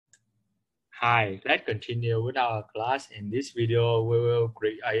Hi, let's continue with our class. In this video, we will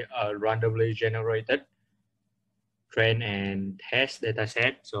create a randomly generated train and test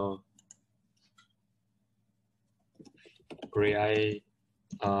dataset. So, create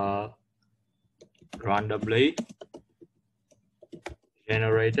a randomly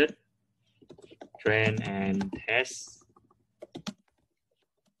generated train and test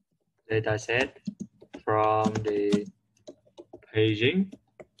dataset from the paging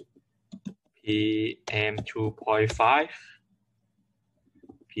PM2.5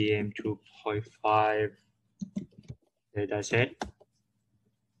 dataset.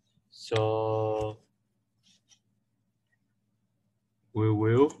 So we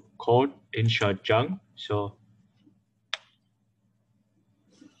will code insert chunk.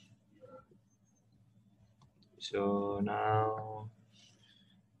 So now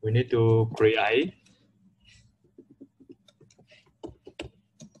we need to create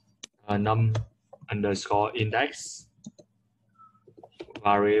a num underscore index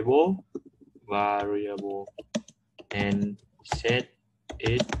variable and set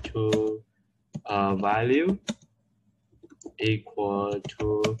it to a value equal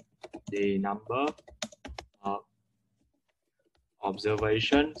to the number of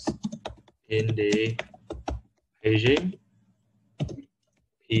observations in the paging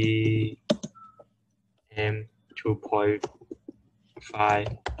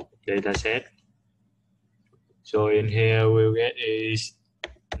PM2.5 dataset. So in here we'll get is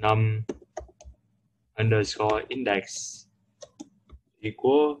num underscore index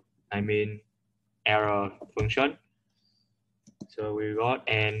equal, error function. So we got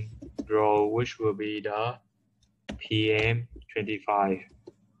and row which will be the PM25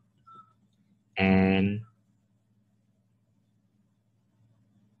 and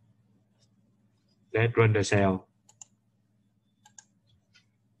let's run the cell.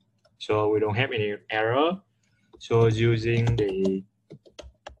 So we don't have any error. So using the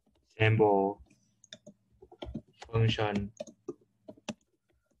sample function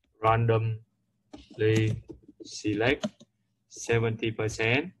randomly select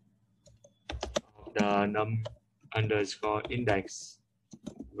 70% of the num underscore index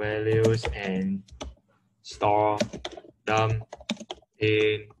values and store them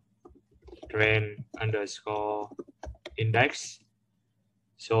in train underscore index.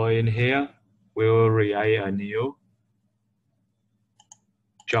 So in here we will create a new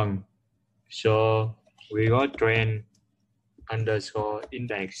chunk. So we got train underscore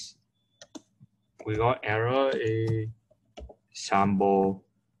index. We got error is sample.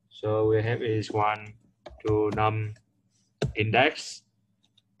 So we have is 1 to num index,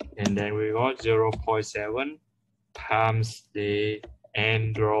 and then we got 0.7 times the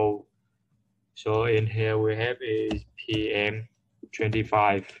end row. So in here we have is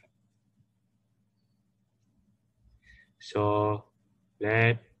PM25. So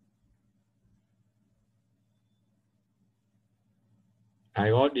I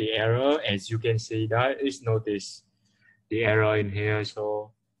got the error. As you can see, that is notice the error in here.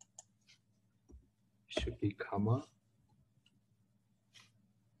 So should be comma.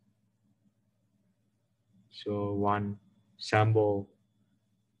 So one sample.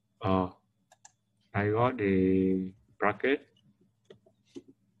 I got the bracket.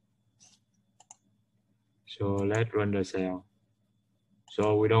 So let's run the cell.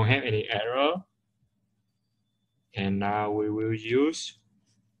 So we don't have any error. And now we will use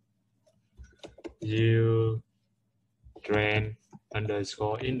train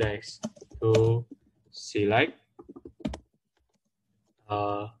underscore index to select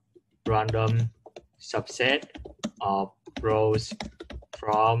a random subset of rows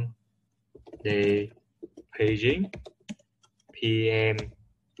from the paging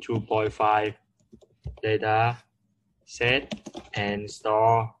PM2.5 data set and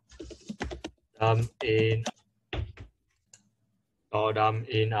store them in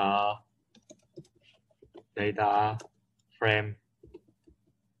a data frame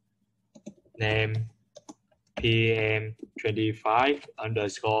name PM25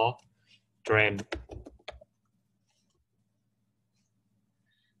 underscore trend.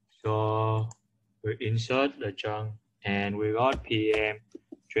 So we insert the chunk and we got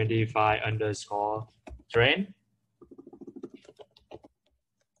PM25 underscore trend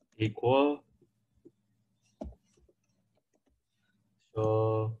equal.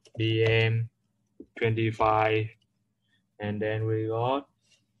 So PM25 and then we got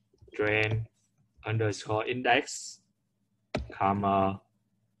train underscore index comma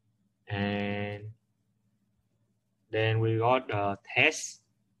and then we got a test.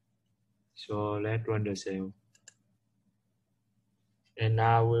 So let's run the cell And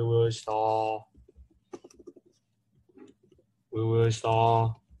now we will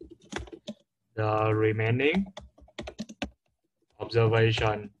store the remaining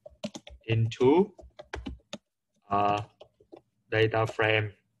observation into a data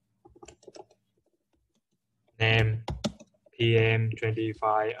frame named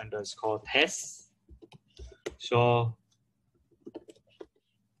PM25 underscore test. So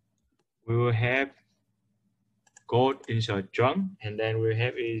we will have code insert trunk, and then we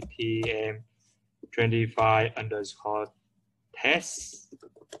have a PM25 underscore test.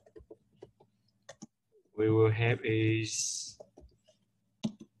 We will have is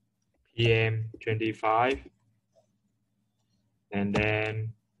PM25 and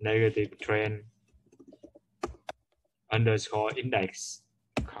then negative trend underscore index,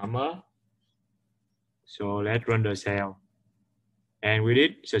 comma. So let's run the cell. And we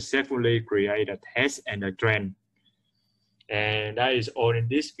did successfully create a test and a trend. And that is all in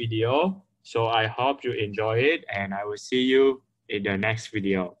this video. So I hope you enjoy it, and I will see you in the next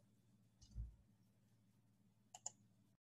video.